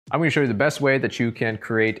I'm going to show you the best way that you can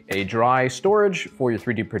create a dry storage for your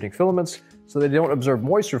 3D printing filaments so they don't absorb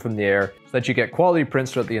moisture from the air, so that you get quality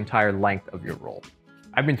prints throughout the entire length of your roll.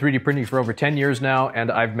 I've been 3D printing for over 10 years now,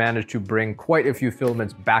 and I've managed to bring quite a few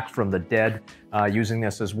filaments back from the dead using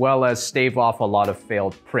this, as well as stave off a lot of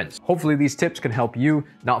failed prints. Hopefully these tips can help you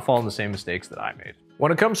not fall in the same mistakes that I made.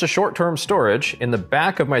 When it comes to short-term storage, in the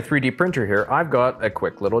back of my 3D printer here, I've got a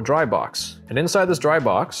quick little dry box. And inside this dry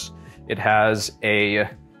box, it has a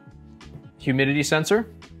humidity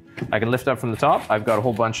sensor. I can lift up from the top. I've got a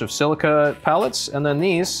whole bunch of silica pallets, and then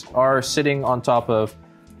these are sitting on top of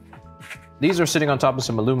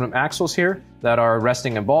some aluminum axles here that are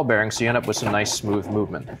resting in ball bearings, so you end up with some nice smooth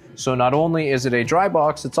movement. So not only is it a dry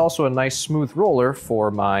box, it's also a nice smooth roller for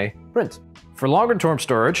my print. For longer term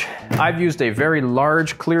storage, I've used a very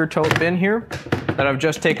large clear tote bin here that I've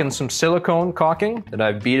just taken some silicone caulking that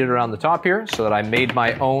I've beaded around the top here so that I made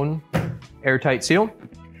my own airtight seal.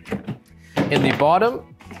 In the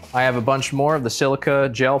bottom, I have a bunch more of the silica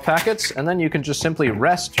gel packets, and then you can just simply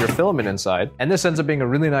rest your filament inside. And this ends up being a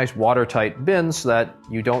really nice watertight bin so that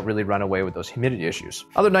you don't really run away with those humidity issues.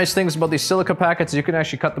 Other nice things about these silica packets is you can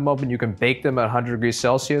actually cut them open, you can bake them at 100 degrees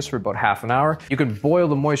Celsius for about half an hour. You can boil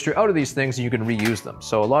the moisture out of these things and you can reuse them.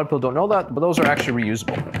 So a lot of people don't know that, but those are actually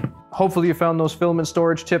reusable. Hopefully you found those filament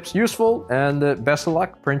storage tips useful, and best of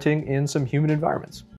luck printing in some humid environments.